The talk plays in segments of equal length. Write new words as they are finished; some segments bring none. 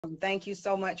Thank you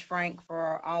so much, Frank,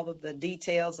 for all of the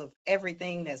details of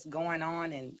everything that's going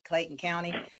on in Clayton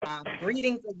County.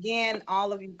 Greetings again,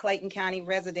 all of you Clayton County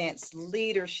residents,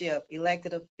 leadership,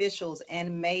 elected officials,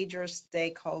 and major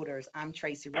stakeholders. I'm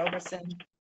Tracy Roberson,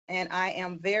 and I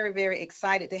am very, very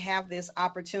excited to have this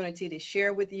opportunity to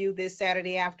share with you this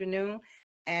Saturday afternoon.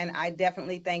 And I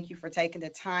definitely thank you for taking the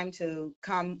time to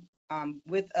come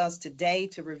with us today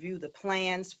to review the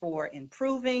plans for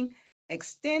improving,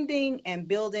 extending, and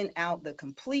building out the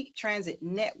complete transit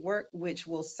network, which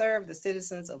will serve the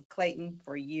citizens of Clayton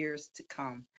for years to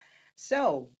come.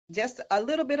 So, just a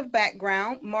little bit of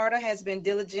background. MARTA has been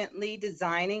diligently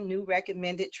designing new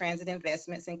recommended transit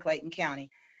investments in Clayton County.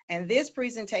 And this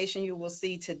presentation you will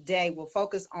see today will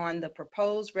focus on the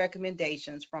proposed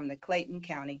recommendations from the Clayton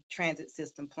County Transit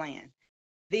System Plan.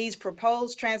 These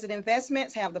proposed transit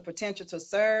investments have the potential to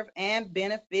serve and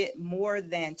benefit more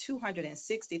than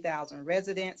 260,000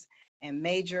 residents and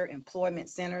major employment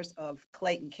centers of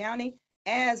Clayton County,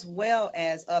 as well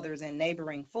as others in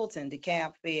neighboring Fulton,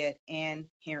 DeKalb, Fayette, and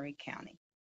Henry County.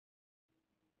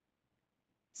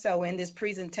 So in this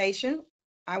presentation,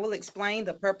 I will explain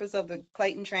the purpose of the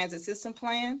Clayton Transit System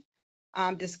Plan,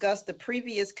 discuss the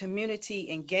previous community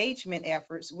engagement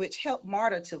efforts which helped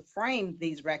MARTA to frame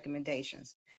these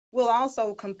recommendations. We'll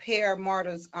also compare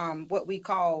MARTA's what we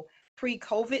call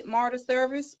pre-COVID MARTA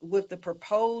service with the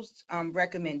proposed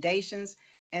recommendations,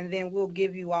 and then we'll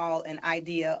give you all an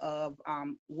idea of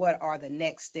what are the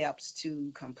next steps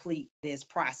to complete this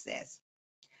process.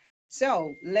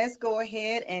 So let's go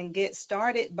ahead and get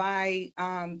started by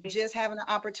just having an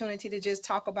opportunity to just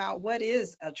talk about what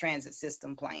is a transit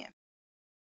system plan.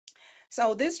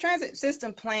 So this transit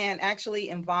system plan actually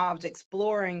involves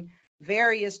exploring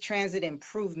various transit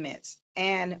improvements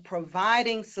and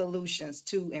providing solutions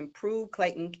to improve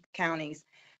Clayton County's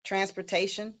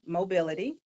transportation,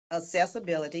 mobility,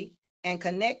 accessibility, and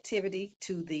connectivity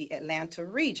to the Atlanta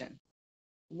region,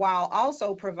 while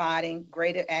also providing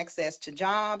greater access to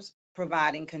jobs,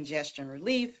 providing congestion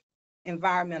relief,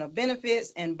 environmental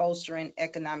benefits, and bolstering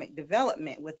economic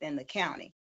development within the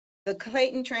county. The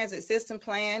Clayton Transit System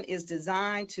Plan is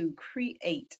designed to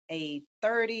create a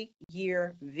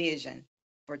 30-year vision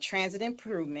for transit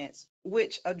improvements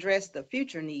which address the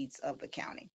future needs of the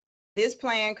county. This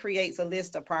plan creates a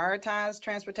list of prioritized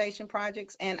transportation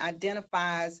projects and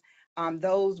identifies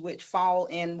those which fall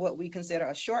in what we consider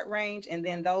a short range, and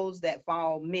then those that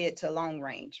fall mid to long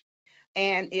range.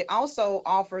 And it also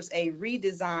offers a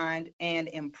redesigned and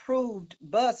improved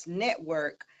bus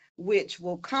network, which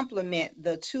will complement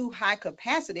the two high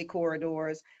capacity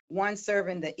corridors, one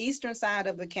serving the eastern side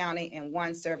of the county and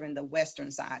one serving the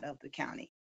western side of the county.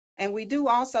 And we do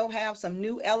also have some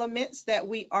new elements that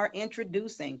we are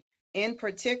introducing. In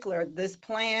particular, this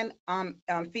plan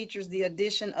features the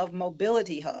addition of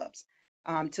mobility hubs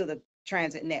to the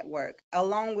transit network,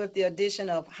 along with the addition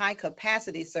of high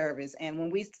capacity service. And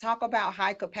when we talk about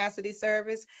high capacity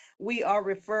service, we are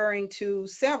referring to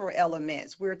several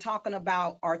elements. We're talking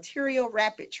about arterial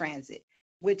rapid transit,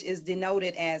 which is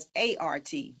denoted as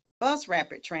ART, bus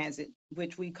rapid transit,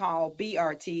 which we call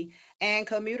BRT, and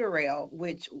commuter rail,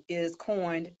 which is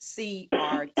coined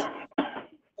CRT.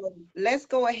 So let's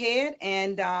go ahead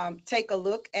and take a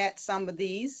look at some of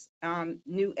these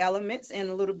new elements in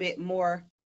a little bit more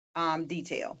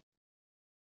detail.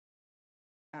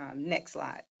 Next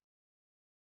slide.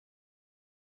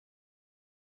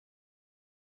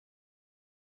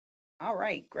 All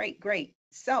right, great, great.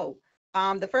 So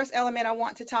the first element I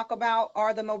want to talk about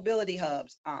are the mobility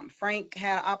hubs. Frank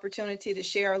had an opportunity to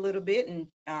share a little bit,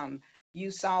 and you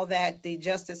saw that the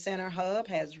Justice Center Hub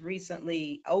has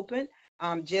recently opened.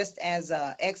 Just as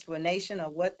an explanation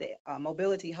of what the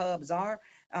mobility hubs are,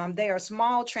 they are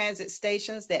small transit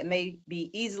stations that may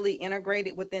be easily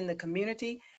integrated within the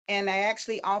community, and they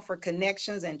actually offer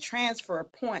connections and transfer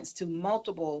points to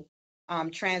multiple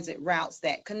transit routes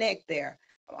that connect there.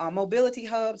 Mobility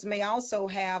hubs may also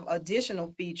have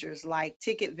additional features like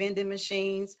ticket vending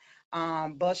machines,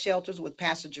 bus shelters with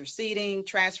passenger seating,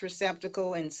 trash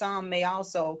receptacle, and some may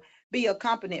also be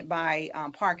accompanied by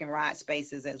park and ride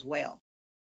spaces as well.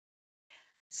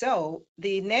 So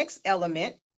the next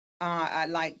element I'd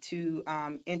like to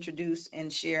introduce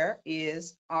and share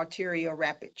is arterial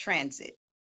rapid transit,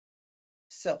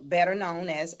 so better known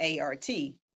as ART.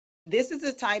 This is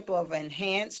a type of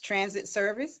enhanced transit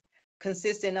service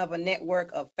consisting of a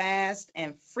network of fast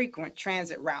and frequent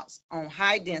transit routes on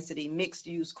high-density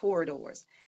mixed-use corridors.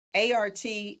 ART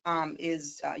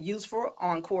is useful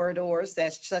on corridors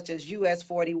such as US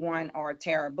 41 or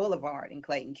Tara Boulevard in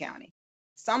Clayton County.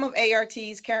 Some of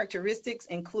ART's characteristics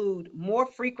include more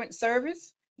frequent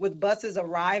service with buses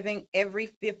arriving every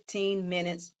 15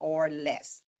 minutes or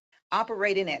less,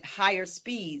 operating at higher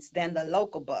speeds than the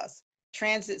local bus,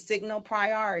 transit signal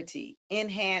priority,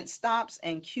 enhanced stops,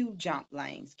 and queue jump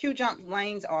lanes. Queue jump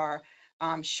lanes are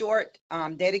short,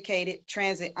 dedicated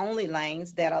transit-only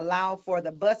lanes that allow for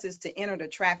the buses to enter the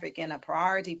traffic in a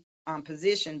priority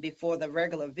position before the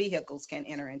regular vehicles can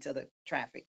enter into the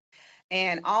traffic.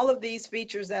 And all of these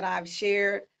features that I've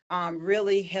shared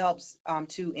really helps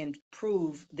to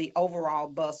improve the overall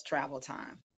bus travel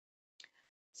time.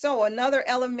 So another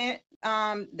element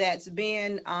that's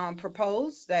being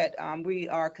proposed that we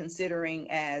are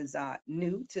considering as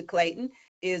new to Clayton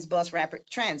is bus rapid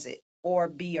transit, or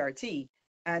BRT.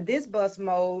 And this bus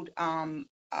mode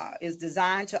is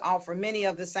designed to offer many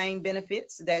of the same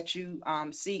benefits that you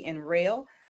see in rail,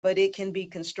 but it can be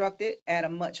constructed at a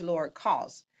much lower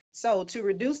cost. So to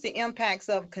reduce the impacts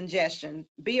of congestion,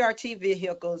 BRT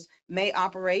vehicles may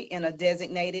operate in a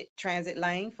designated transit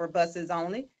lane for buses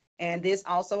only, and this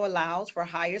also allows for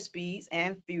higher speeds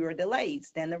and fewer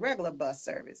delays than the regular bus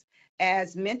service.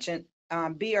 As mentioned,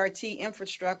 BRT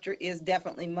infrastructure is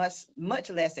definitely much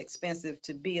less expensive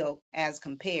to build as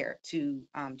compared to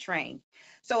train.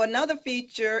 So another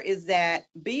feature is that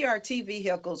BRT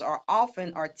vehicles are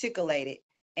often articulated,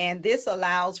 and this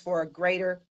allows for a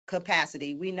greater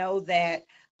capacity. We know that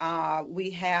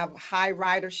we have high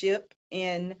ridership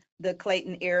in the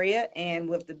Clayton area, and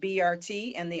with the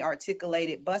BRT and the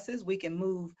articulated buses, we can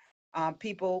move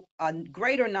people, a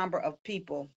greater number of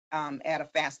people at a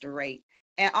faster rate.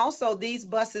 And also, these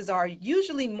buses are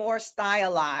usually more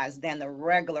stylized than the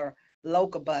regular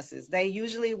local buses. They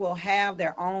usually will have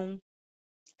their own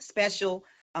special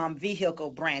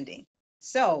vehicle branding.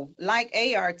 So like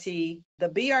ART, the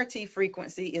BRT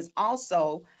frequency is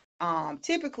also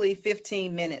typically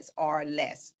 15 minutes or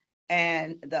less.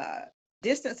 And the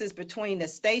distances between the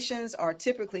stations are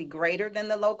typically greater than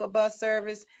the local bus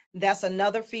service. That's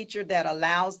another feature that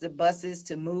allows the buses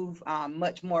to move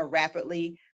much more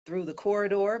rapidly through the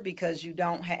corridor because you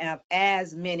don't have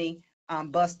as many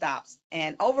bus stops.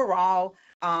 And overall,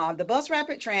 the bus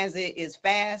rapid transit is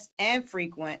fast and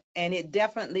frequent, and it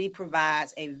definitely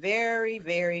provides a very,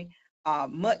 very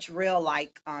much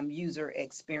rail-like user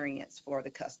experience for the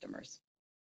customers.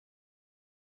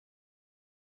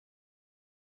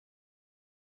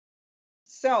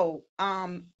 So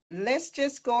let's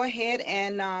just go ahead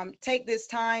and take this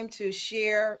time to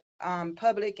share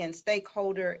public and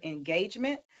stakeholder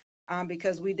engagement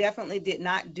because we definitely did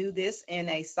not do this in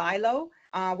a silo.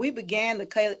 We began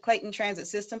the Clayton Transit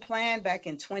System Plan back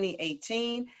in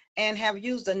 2018 and have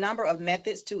used a number of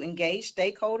methods to engage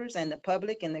stakeholders and the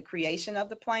public in the creation of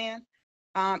the plan.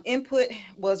 Input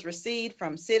was received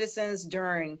from citizens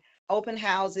during open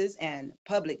houses and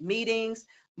public meetings.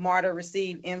 MARTA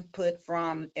received input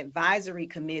from advisory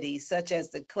committees such as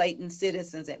the Clayton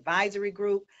Citizens Advisory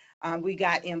Group. We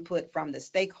got input from the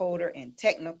stakeholder and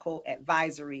technical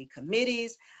advisory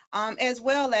committees, as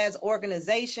well as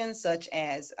organizations such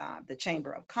as the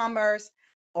Chamber of Commerce,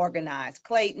 Organized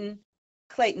Clayton,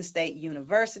 Clayton State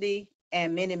University,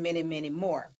 and many, many, many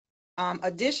more.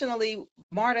 Additionally,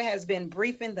 MARTA has been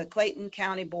briefing the Clayton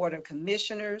County Board of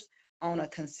Commissioners on a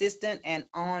consistent and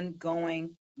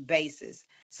ongoing basis.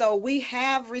 So we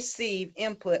have received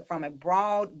input from a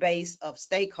broad base of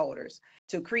stakeholders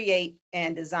to create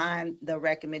and design the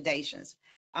recommendations.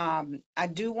 I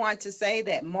do want to say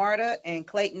that MARTA and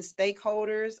Clayton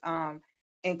stakeholders,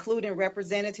 including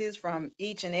representatives from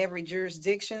each and every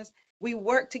jurisdictions, we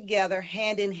work together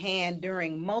hand in hand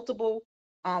during multiple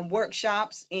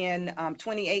workshops in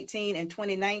 2018 and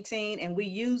 2019, and we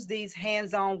use these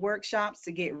hands-on workshops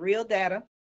to get real data,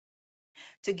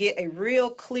 to get a real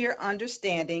clear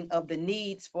understanding of the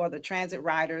needs for the transit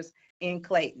riders in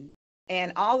Clayton.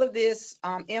 And all of this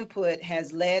input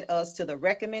has led us to the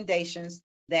recommendations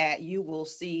that you will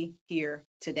see here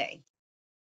today.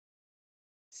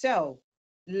 So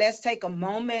let's take a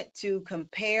moment to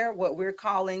compare what we're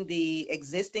calling the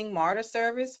existing MARTA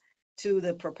service to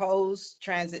the proposed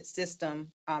transit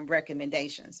system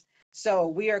recommendations. So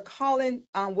we are calling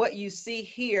what you see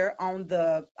here on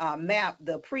the map,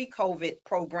 the pre-COVID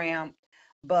program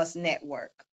bus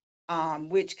network,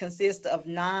 which consists of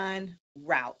 9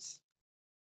 routes.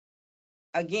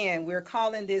 Again, we're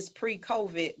calling this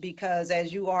pre-COVID because,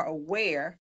 as you are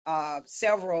aware,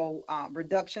 several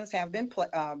reductions have been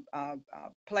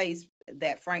placed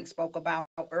that Frank spoke about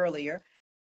earlier.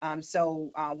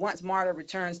 So once MARTA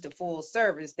returns to full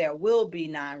service, there will be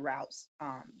 9 routes.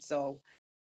 So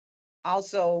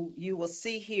also, you will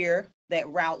see here that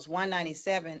routes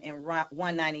 197 and route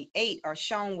 198 are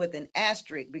shown with an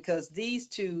asterisk because these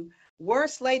 2 were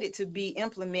slated to be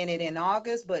implemented in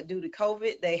August, but due to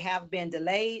COVID, they have been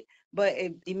delayed. But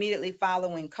immediately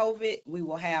following COVID, we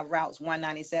will have routes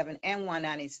 197 and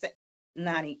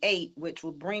 198, which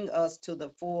will bring us to the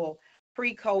full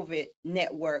pre-COVID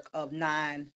network of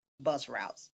 9 bus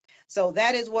routes. So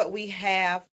that is what we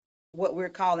have, what we're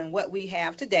calling what we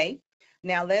have today.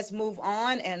 Now let's move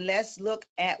on and let's look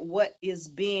at what is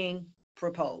being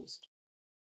proposed.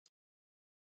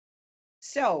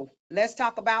 So let's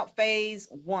talk about phase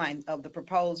 1 of the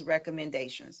proposed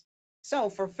recommendations.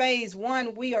 So for phase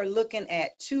 1, we are looking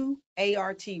at 2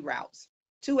 ART routes.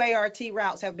 2 ART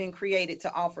routes have been created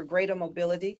to offer greater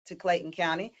mobility to Clayton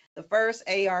County. The first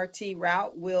ART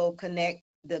route will connect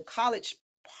the College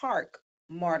Park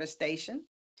MARTA station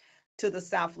to the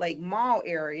South Lake Mall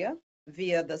area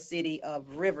via the city of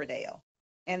Riverdale.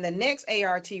 And the next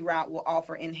ART route will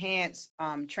offer enhanced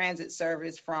transit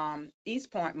service from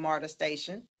East Point MARTA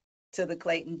station to the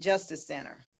Clayton Justice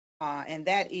Center. And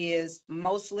that is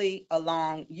mostly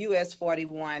along US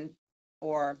 41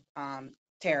 or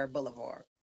Terra Boulevard.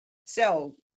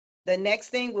 So the next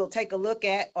thing we'll take a look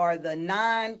at are the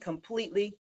 9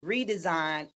 completely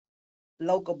redesigned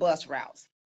local bus routes.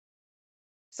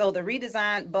 So the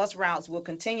redesigned bus routes will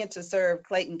continue to serve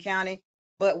Clayton County,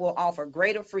 but will offer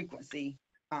greater frequency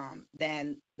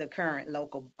than the current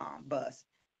local bus.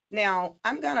 Now,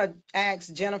 I'm going to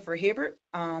ask Jennifer Hibbert.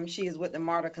 She is with the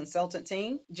MARTA consultant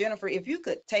team. Jennifer, if you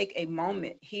could take a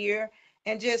moment here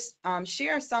and just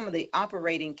share some of the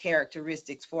operating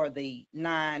characteristics for the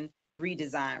 9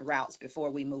 redesigned routes before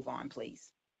we move on,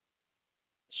 please.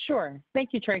 Sure.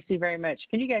 Thank you, Tracy, very much.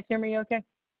 Can you guys hear me okay?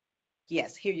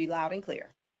 Yes, hear you loud and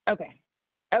clear. Okay.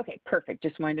 Okay, perfect.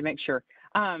 Just wanted to make sure.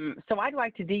 So I'd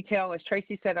like to detail, as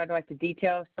Tracy said, I'd like to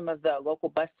detail some of the local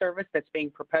bus service that's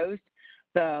being proposed.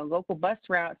 The local bus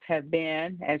routes have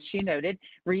been, as she noted,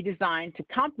 redesigned to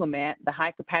complement the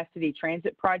high-capacity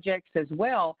transit projects as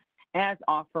well as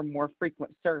offer more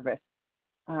frequent service.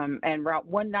 And Route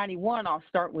 191, I'll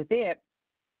start with it.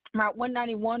 Route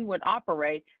 191 would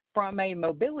operate from a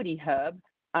mobility hub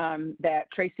that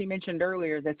Tracy mentioned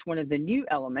earlier. That's one of the new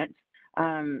elements.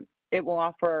 It will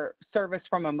offer service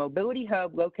from a mobility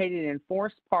hub located in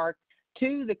Forest Park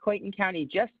to the Clayton County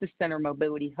Justice Center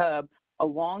Mobility Hub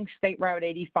along State Route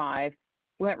 85,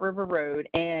 Flint River Road,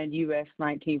 and US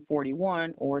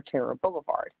 1941 or Terra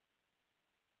Boulevard.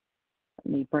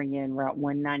 Let me bring in Route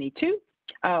 192.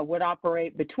 Would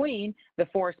operate between the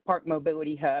Forest Park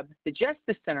Mobility Hub, the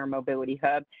Justice Center Mobility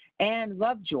Hub, and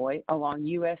Lovejoy along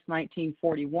US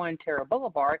 1941 Terra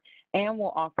Boulevard, and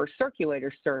will offer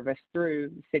circulator service through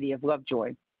the city of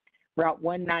Lovejoy. Route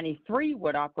 193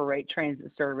 would operate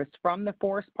transit service from the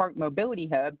Forest Park Mobility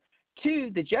Hub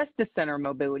to the Justice Center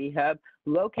Mobility Hub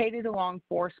located along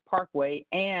Forest Parkway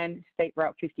and State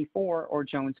Route 54 or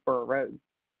Jonesboro Road.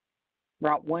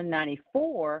 Route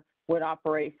 194 would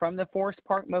operate from the Forest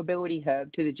Park Mobility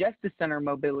Hub to the Justice Center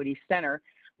Mobility Center,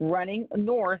 running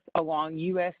north along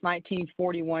US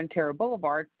 1941 Terra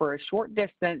Boulevard for a short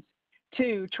distance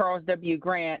to Charles W.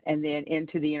 Grant and then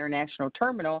into the International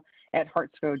Terminal at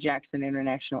Hartsfield-Jackson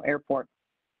International Airport.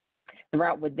 The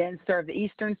route would then serve the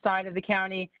eastern side of the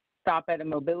county, stop at a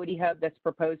mobility hub that's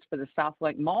proposed for the South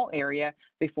Lake Mall area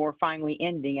before finally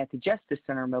ending at the Justice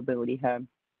Center Mobility Hub.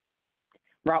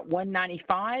 Route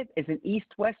 195 is an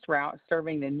east-west route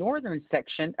serving the northern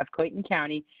section of Clayton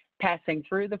County, passing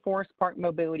through the Forest Park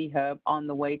Mobility Hub on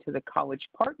the way to the College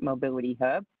Park Mobility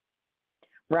Hub.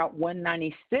 Route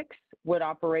 196 would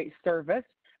operate service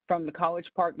from the College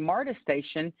Park MARTA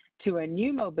station to a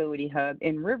new mobility hub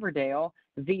in Riverdale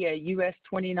via US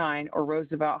 29 or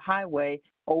Roosevelt Highway,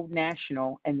 Old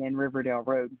National, and then Riverdale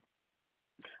Road.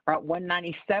 Route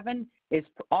 197 is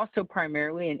also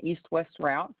primarily an east-west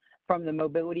route from the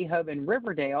mobility hub in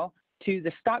Riverdale to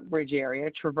the Stockbridge area,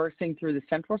 traversing through the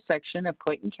central section of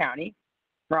Clayton County.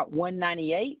 Route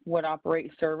 198 would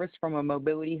operate service from a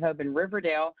mobility hub in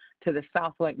Riverdale to the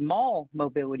South Lake Mall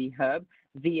mobility hub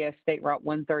via State Route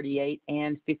 138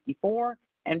 and 54.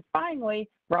 And finally,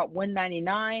 Route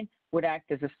 199 would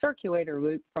act as a circulator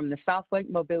loop from the South Lake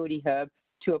mobility hub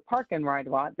to a park and ride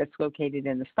lot that's located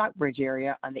in the Stockbridge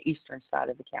area on the eastern side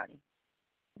of the county.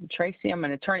 Tracy, I'm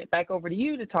going to turn it back over to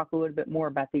you to talk a little bit more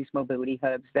about these mobility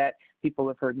hubs that people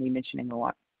have heard me mentioning a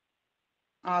lot.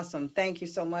 Awesome. Thank you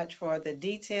so much for the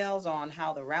details on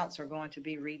how the routes are going to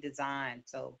be redesigned.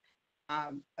 So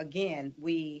again,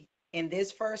 in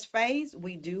this first phase,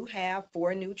 we do have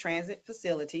 4 new transit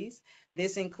facilities.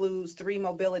 This includes 3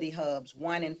 mobility hubs,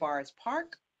 1 in Forest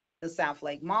Park, the South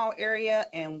Lake Mall area,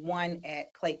 and 1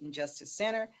 at Clayton Justice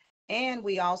Center. And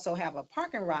we also have a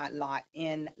park and ride lot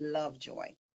in Lovejoy.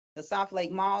 The South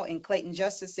Lake Mall and Clayton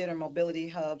Justice Center mobility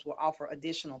hubs will offer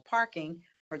additional parking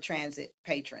for transit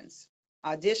patrons.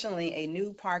 Additionally, a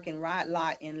new park and ride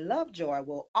lot in Lovejoy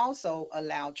will also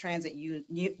allow transit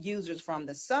users from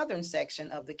the southern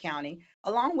section of the county,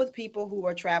 along with people who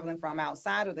are traveling from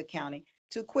outside of the county,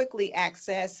 to quickly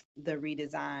access the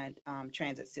redesigned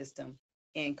transit system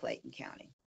in Clayton County.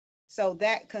 So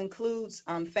that concludes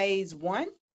phase one.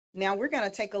 Now we're going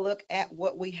to take a look at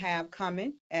what we have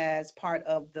coming as part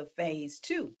of the phase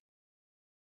two.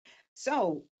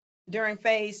 So during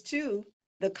phase two,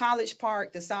 the College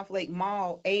Park, the South Lake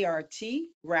Mall ART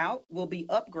route will be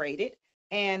upgraded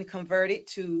and converted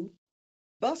to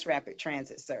bus rapid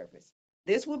transit service.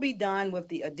 This will be done with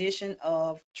the addition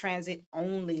of transit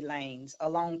only lanes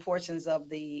along portions of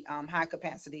the high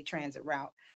capacity transit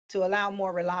route to allow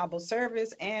more reliable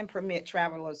service and permit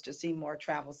travelers to see more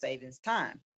travel savings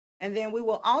time. And then we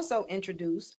will also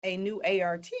introduce a new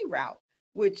ART route,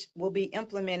 which will be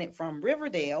implemented from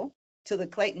Riverdale to the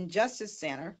Clayton Justice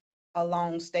Center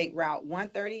along State Route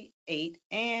 138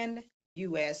 and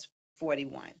US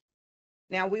 41.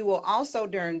 Now, we will also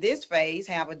during this phase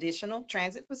have additional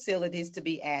transit facilities to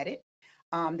be added.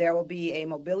 There will be a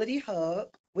mobility hub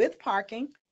with parking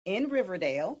in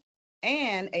Riverdale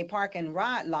and a park and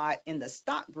ride lot in the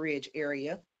Stockbridge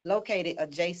area located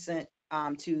adjacent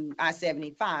to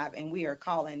I-75, and we are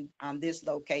calling this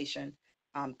location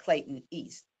Clayton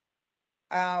East.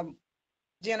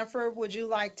 Jennifer, would you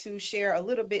like to share a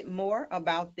little bit more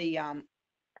about the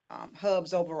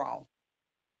hubs overall?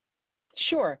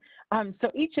 Sure.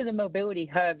 So each of the mobility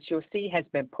hubs you'll see has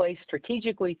been placed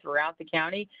strategically throughout the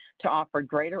county to offer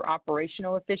greater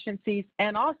operational efficiencies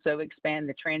and also expand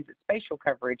the transit spatial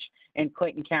coverage in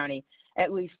Clayton County.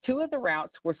 At least 2 of the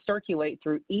routes will circulate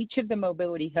through each of the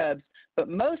mobility hubs, but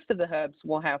most of the hubs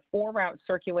will have 4 routes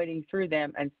circulating through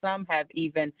them, and some have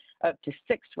even up to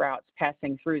 6 routes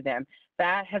passing through them.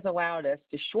 That has allowed us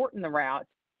to shorten the routes,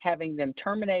 having them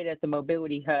terminate at the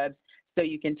mobility hubs. So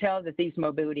you can tell that these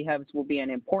mobility hubs will be an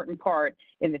important part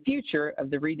in the future of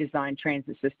the redesigned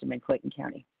transit system in Clayton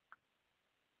County.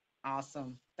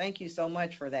 Awesome. Thank you so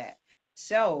much for that.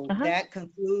 So that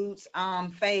concludes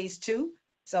phase two.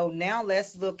 So now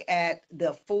let's look at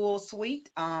the full suite,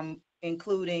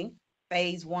 including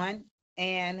phase one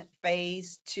and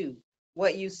phase two.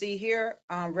 What you see here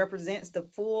represents the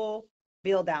full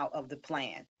build out of the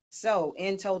plan. So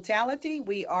in totality,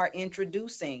 we are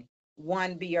introducing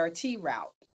 1 BRT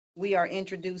route. We are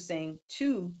introducing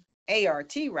 2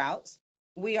 ART routes.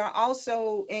 We are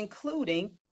also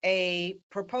including a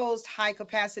proposed high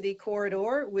capacity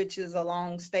corridor, which is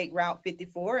along State Route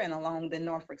 54 and along the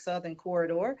Norfolk Southern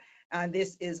corridor.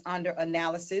 This is under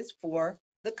analysis for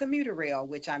the commuter rail,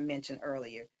 which I mentioned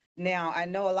earlier. Now, I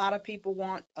know a lot of people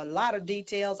want a lot of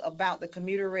details about the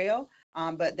commuter rail,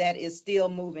 but that is still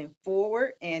moving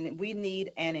forward, and we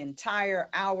need an entire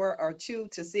hour or two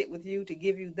to sit with you to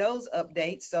give you those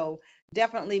updates. So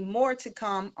definitely more to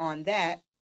come on that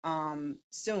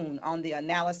soon, on the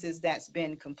analysis that's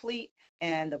been complete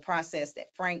and the process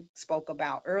that Frank spoke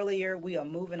about earlier. We are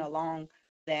moving along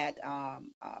that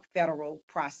federal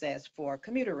process for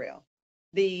commuter rail.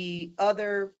 The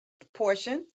other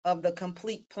portion of the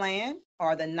complete plan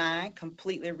are the 9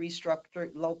 completely restructured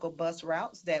local bus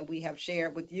routes that we have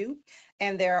shared with you.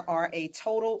 And there are a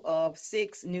total of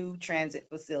 6 new transit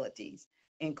facilities,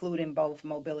 including both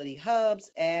mobility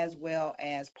hubs as well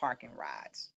as parking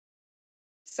rides.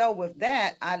 So with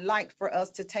that, I'd like for us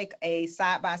to take a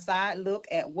side-by-side look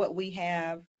at what we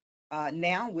have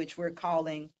now, which we're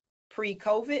calling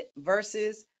pre-COVID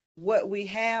versus what we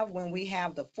have when we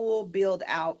have the full build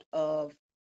out of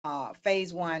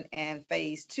phase one and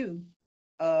phase two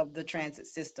of the transit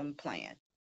system plan.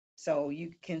 So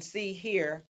you can see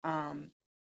here,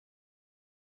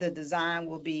 the design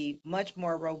will be much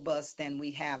more robust than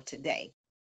we have today.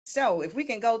 So if we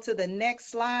can go to the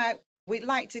next slide, we'd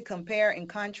like to compare and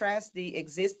contrast the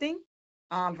existing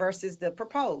versus the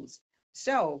proposed.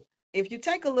 So if you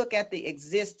take a look at the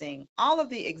existing, all of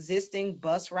the existing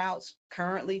bus routes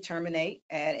currently terminate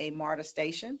at a MARTA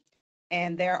station,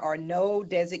 and there are no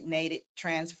designated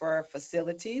transfer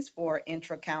facilities for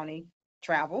intra-county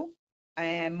travel.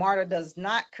 And MARTA does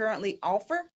not currently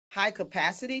offer high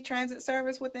capacity transit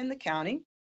service within the county.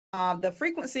 The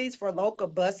frequencies for local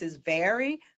buses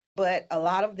vary, but a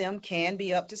lot of them can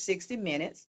be up to 60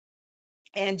 minutes.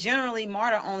 And generally,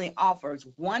 MARTA only offers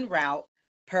 1 route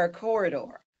per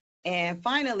corridor. And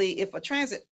finally, if a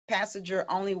transit passenger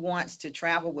only wants to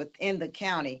travel within the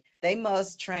county, they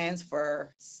must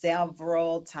transfer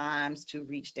several times to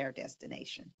reach their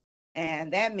destination.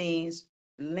 And that means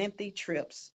lengthy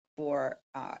trips for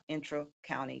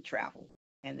intra-county travel.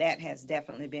 And that has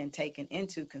definitely been taken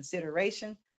into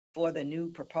consideration for the new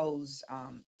proposed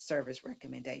service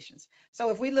recommendations. So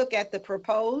if we look at the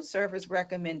proposed service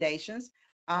recommendations,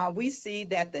 we see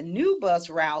that the new bus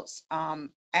routes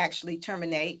actually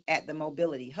terminate at the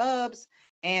mobility hubs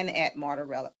and at MARTA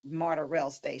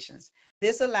rail stations.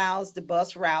 This allows the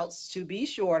bus routes to be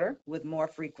shorter with more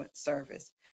frequent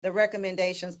service. The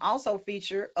recommendations also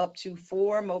feature up to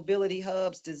 4 mobility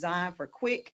hubs designed for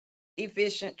quick,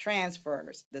 efficient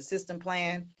transfers. The system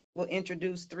plan will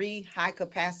introduce 3 high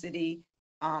capacity,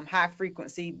 high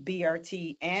frequency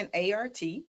BRT and ART.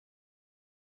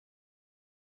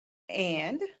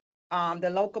 And the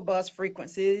local bus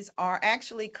frequencies are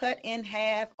actually cut in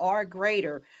half or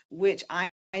greater, which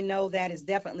I know that is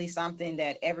definitely something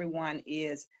that everyone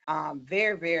is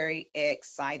very, very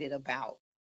excited about.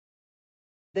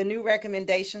 The new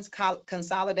recommendations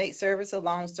consolidate service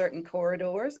along certain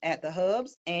corridors at the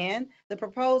hubs, and the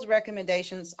proposed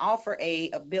recommendations offer a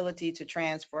ability to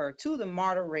transfer to the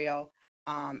MARTA rail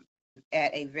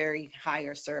at a very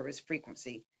higher service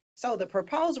frequency. So the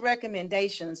proposed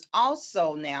recommendations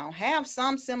also now have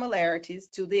some similarities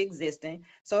to the existing.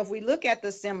 So if we look at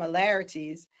the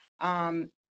similarities, the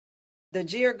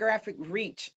geographic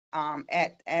reach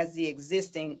as the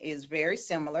existing is very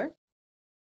similar.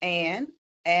 And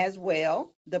as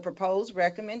well, the proposed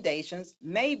recommendations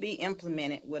may be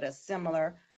implemented with a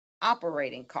similar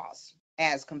operating cost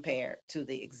as compared to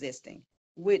the existing,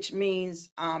 which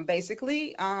means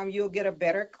basically you'll get a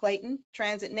better Clayton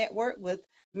transit network with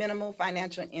minimal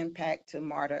financial impact to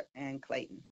MARTA and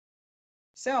Clayton.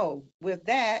 So with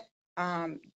that,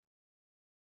 I'd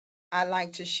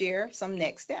like to share some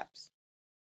next steps.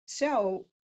 So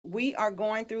we are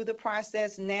going through the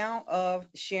process now of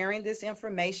sharing this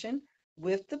information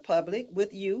with the public,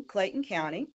 with you, Clayton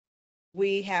County.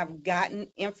 We have gotten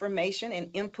information and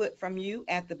input from you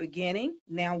at the beginning.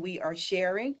 Now we are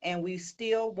sharing, and we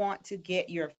still want to get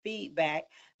your feedback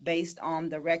based on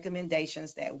the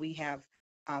recommendations that we have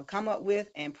come up with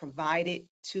and provided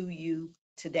to you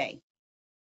today.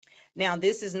 Now,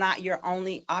 this is not your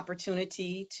only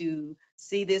opportunity to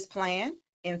see this plan.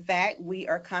 In fact, we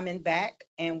are coming back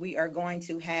and we are going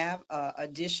to have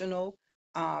additional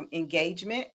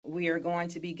engagement. We are going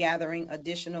to be gathering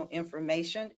additional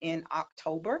information in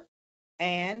October.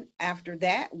 And after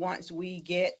that, once we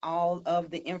get all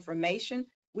of the information,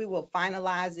 we will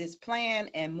finalize this plan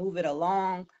and move it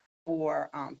along for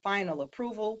final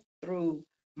approval through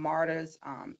MARTA's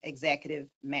executive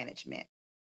management.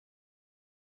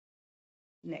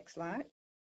 Next slide.